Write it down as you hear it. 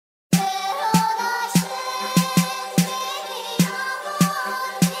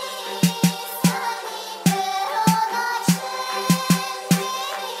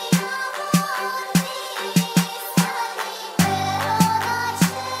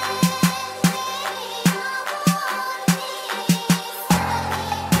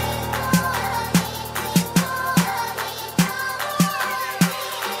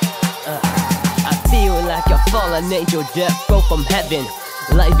fallen angel, death row from heaven.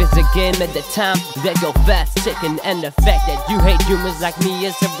 Life is a game at the time that go fast ticking, and the fact that you hate humans like me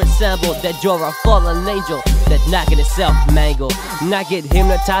is a resemble that you're a fallen angel that not getting self-mangled, not get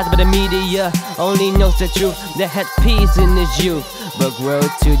hypnotized by the media. Only knows the truth that had peace in his youth, but grow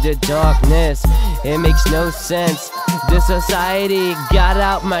to the darkness. It makes no sense. This society got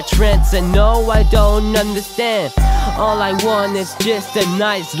out my trance, and no, I don't understand. All I want is just a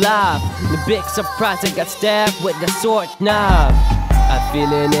nice life. The big surprise, I got stabbed with the sword knob. I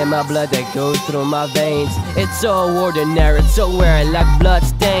feel it in my blood that goes through my veins. It's so ordinary, it's so weird like blood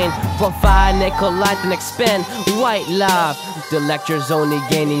stain. From fire they collide and expand white love. The lecture's only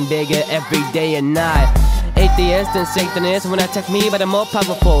gaining bigger every day and night. Atheist and Satanist when attack me by the more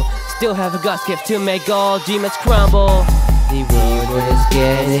powerful. Still have a God's gift to make all demons crumble. The world is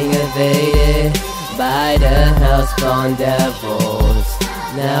getting invaded by the housebound devils.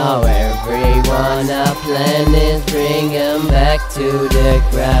 Now everyone our plan is bring 'em back to the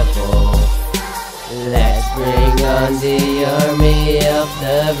gravel. Let's bring on the army of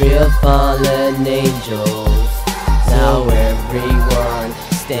the real fallen angels. Now everyone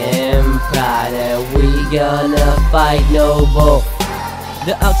stand proud and we gonna fight noble.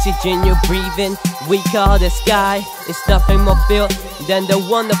 The oxygen you're breathing, we call the sky. It's nothing more filled than the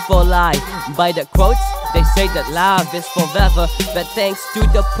wonderful life. By the quotes, they say that life is forever, but thanks to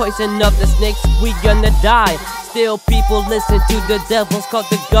the poison of the snakes, we gonna die. Still people listen to the devils called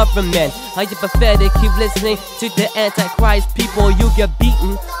the government. Are you pathetic? Keep listening to the Antichrist. People, you get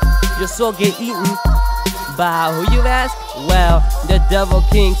beaten, your soul get eaten. By who you ask? Well, the devil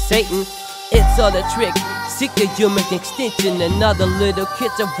king Satan. It's all a trick. Seek the human extinction. Another little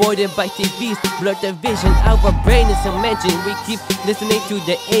kids avoided by TVs. Blur the vision, our brain is a mention. We keep listening to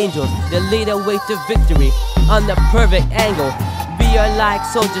the angels that lead our way to victory on the perfect angle. We are like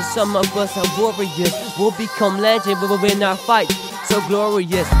soldiers, some of us are warriors. We'll become legend, we will win our fight. So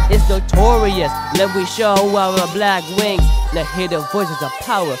glorious, it's notorious. Let we show our black wings. Now hear the voices of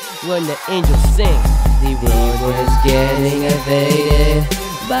power when the angels sing. The world is getting invaded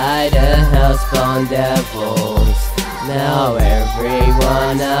by the housebound devils. Now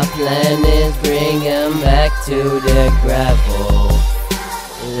everyone our plan is bring 'em back to the gravel.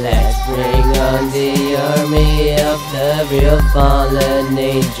 Let's bring on the army of the real fallen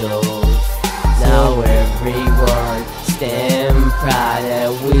angels. Now everyone stand proud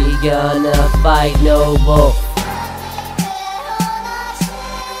and we gonna fight noble.